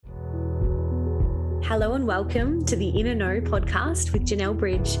Hello and welcome to the Inner Know podcast with Janelle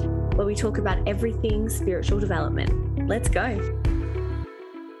Bridge, where we talk about everything spiritual development. Let's go.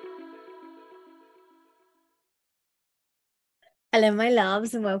 Hello, my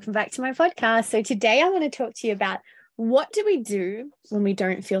loves, and welcome back to my podcast. So today I want to talk to you about what do we do when we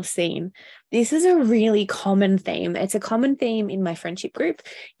don't feel seen? This is a really common theme. It's a common theme in my friendship group.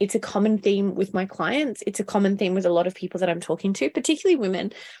 It's a common theme with my clients. It's a common theme with a lot of people that I'm talking to, particularly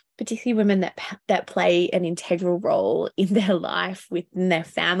women that play an integral role in their life, within their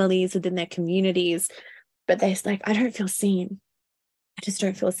families, within their communities. But they're like, I don't feel seen. I just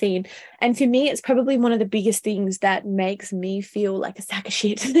don't feel seen. And for me, it's probably one of the biggest things that makes me feel like a sack of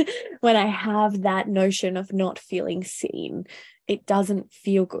shit when I have that notion of not feeling seen. It doesn't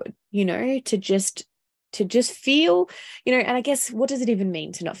feel good, to just feel, and I guess, what does it even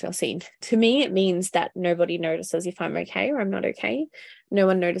mean to not feel seen? To me, it means that nobody notices if I'm okay or I'm not okay. No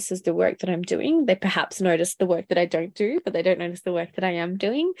one notices the work that I'm doing. They perhaps notice the work that I don't do, but they don't notice the work that I am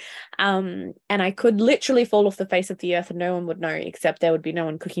doing. And I could literally fall off the face of the earth and no one would know, except there would be no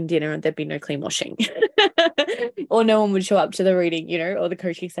one cooking dinner and there'd be no clean washing. Or no one would show up to the reading, or the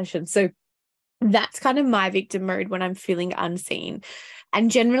coaching session. So that's kind of my victim mode when I'm feeling unseen. And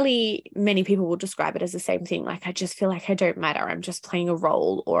generally, many people will describe it as the same thing. Like, I just feel like I don't matter. I'm just playing a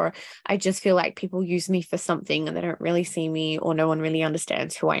role, or I just feel like people use me for something and they don't really see me, or no one really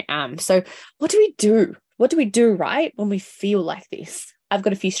understands who I am. So what do we do? What do we do, right, when we feel like this? I've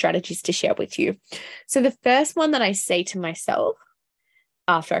got a few strategies to share with you. So the first one that I say to myself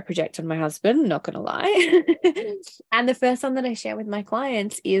after I project on my husband, not going to lie, and the first one that I share with my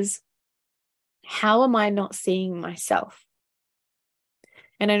clients is, how am I not seeing myself?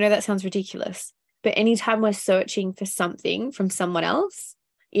 And I know that sounds ridiculous, but anytime we're searching for something from someone else,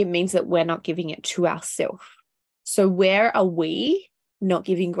 it means that we're not giving it to ourselves. So where are we not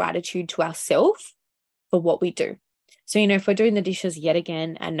giving gratitude to ourselves for what we do? So, if we're doing the dishes yet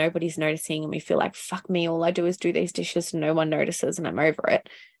again and nobody's noticing and we feel like, fuck me, all I do is do these dishes and no one notices and I'm over it.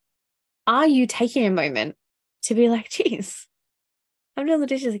 Are you taking a moment to be like, geez, I'm doing the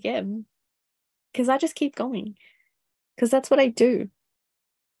dishes again? Because I just keep going. Because that's what I do.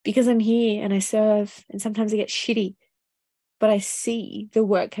 Because I'm here and I serve, and sometimes I get shitty, but I see the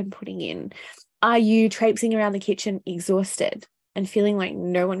work I'm putting in. Are you traipsing around the kitchen exhausted and feeling like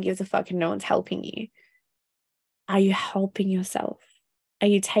no one gives a fuck and no one's helping you? Are you helping yourself? Are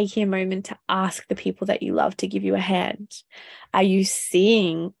you taking a moment to ask the people that you love to give you a hand? Are you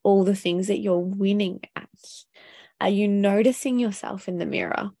seeing all the things that you're winning at? Are you noticing yourself in the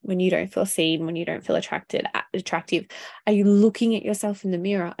mirror when you don't feel seen, when you don't feel attractive? Are you looking at yourself in the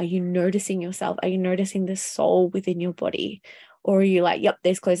mirror? Are you noticing yourself? Are you noticing the soul within your body? Or are you like, yep,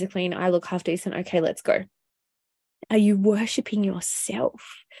 these clothes are clean, I look half decent, okay, let's go. Are you worshiping yourself?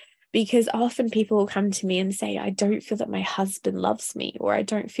 Because often people will come to me and say, I don't feel that my husband loves me, or I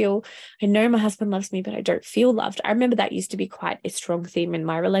know my husband loves me, but I don't feel loved. I remember that used to be quite a strong theme in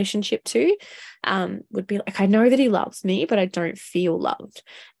my relationship too. Would be like, I know that he loves me, but I don't feel loved.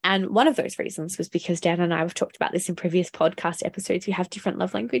 And one of those reasons was because Dan and I have talked about this in previous podcast episodes. We have different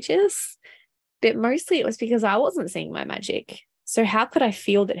love languages, but mostly it was because I wasn't seeing my magic. So how could I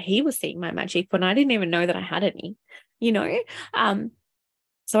feel that he was seeing my magic when I didn't even know that I had any,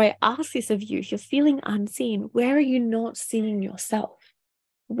 So I ask this of you, if you're feeling unseen, where are you not seeing yourself?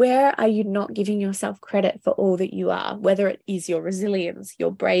 Where are you not giving yourself credit for all that you are, whether it is your resilience,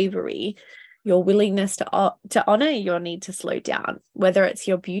 your bravery, your willingness to honor your need to slow down, whether it's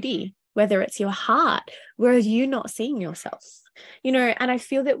your beauty, whether it's your heart, where are you not seeing yourself? And I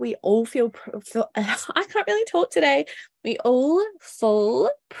feel that we all feel I can't really talk today. We all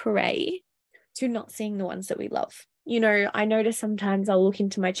fall prey to not seeing the ones that we love. I notice sometimes I'll look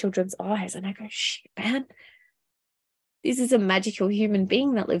into my children's eyes and I go, shit, man, this is a magical human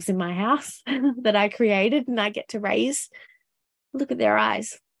being that lives in my house that I created and I get to raise. Look at their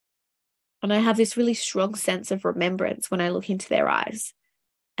eyes. And I have this really strong sense of remembrance when I look into their eyes.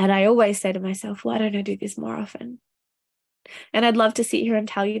 And I always say to myself, why don't I do this more often? And I'd love to sit here and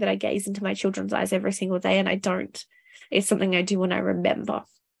tell you that I gaze into my children's eyes every single day, and I don't. It's something I do when I remember.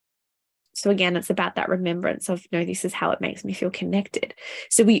 So again, it's about that remembrance of, no, this is how it makes me feel connected.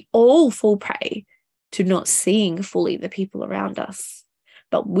 So we all fall prey to not seeing fully the people around us,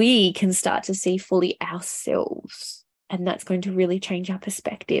 but we can start to see fully ourselves. And that's going to really change our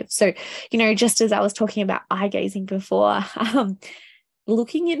perspective. So, just as I was talking about eye gazing before,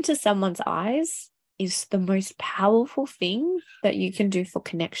 looking into someone's eyes is the most powerful thing that you can do for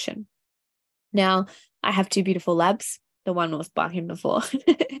connection. Now, I have two beautiful labs. The one was barking before.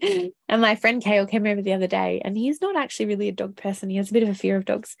 And my friend Kale came over the other day, and he's not actually really a dog person. He has a bit of a fear of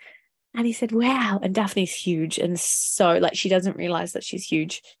dogs. And he said, wow. And Daphne's huge. And so, like, she doesn't realize that she's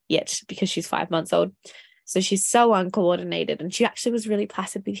huge yet because she's 5 months old. So she's so uncoordinated. And she actually was really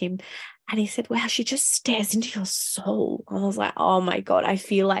placid with him. And he said, wow, she just stares into your soul. I was like, oh my God, I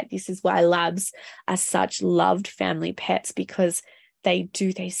feel like this is why labs are such loved family pets, because they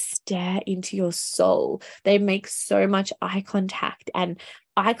stare into your soul. They make so much eye contact, and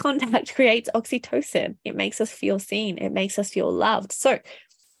eye contact creates oxytocin. It makes us feel seen. It makes us feel loved. So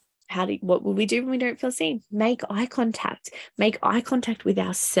what will we do when we don't feel seen? Make eye contact. Make eye contact with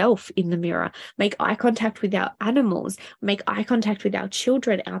ourselves in the mirror. Make eye contact with our animals. Make eye contact with our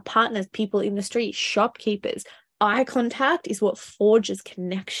children, our partners, people in the street, shopkeepers. Eye contact is what forges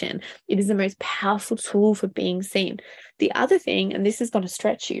connection. It is the most powerful tool for being seen. The other thing, and this is going to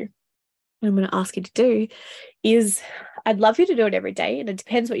stretch you, I'm going to ask you to do, is I'd love you to do it every day, and it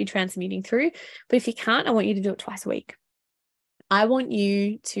depends what you're transmuting through. But if you can't, I want you to do it twice a week. I want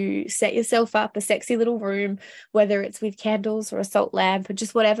you to set yourself up a sexy little room, whether it's with candles or a salt lamp or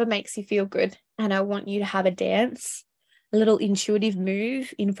just whatever makes you feel good. And I want you to have a dance, a little intuitive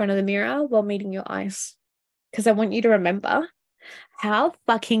move in front of the mirror while meeting your eyes. Because I want you to remember how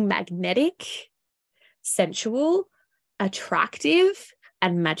fucking magnetic, sensual, attractive,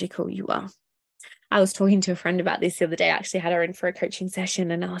 and magical you are. I was talking to a friend about this the other day. I actually had her in for a coaching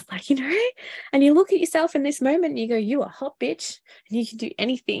session, and I was like, and you look at yourself in this moment and you go, you are a hot bitch and you can do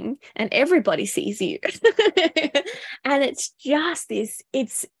anything and everybody sees you. And it's just this,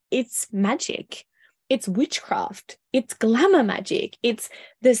 it's magic. It's witchcraft. It's glamour magic. It's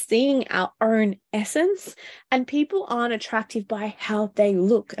the seeing our own essence. And people aren't attractive by how they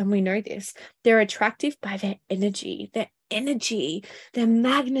look. And we know this. They're attractive by their energy, their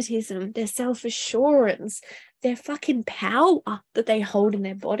magnetism, their self-assurance, their fucking power that they hold in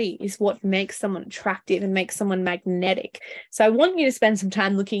their body is what makes someone attractive and makes someone magnetic. So I want you to spend some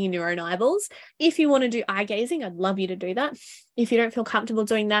time looking in your own eyeballs. If you want to do eye gazing, I'd love you to do that. If you don't feel comfortable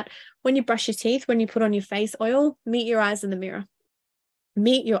doing that, when you brush your teeth, when you put on your face oil, meet your eyes in the mirror.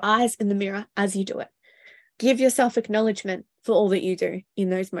 Meet your eyes in the mirror as you do it. Give yourself acknowledgement for all that you do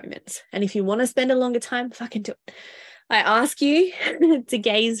in those moments. And if you want to spend a longer time, fucking do it. I ask you to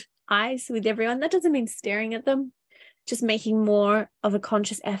gaze eyes with everyone. That doesn't mean staring at them, just making more of a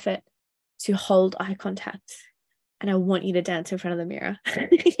conscious effort to hold eye contact. And I want you to dance in front of the mirror. And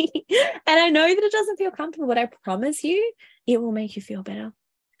I know that it doesn't feel comfortable, but I promise you, it will make you feel better.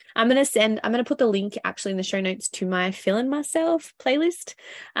 I'm going to put the link actually in the show notes to my Feeling Myself playlist.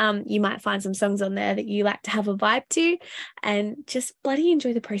 You might find some songs on there that you like to have a vibe to, and just bloody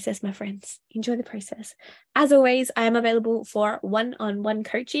enjoy the process, my friends. Enjoy the process. As always, I am available for one-on-one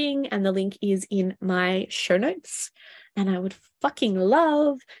coaching, and the link is in my show notes. And I would fucking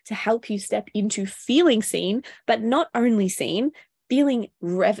love to help you step into feeling seen, but not only seen, feeling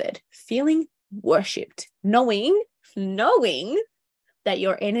revered, feeling worshipped, knowing that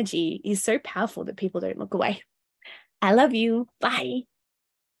your energy is so powerful that people don't look away. I love you. Bye.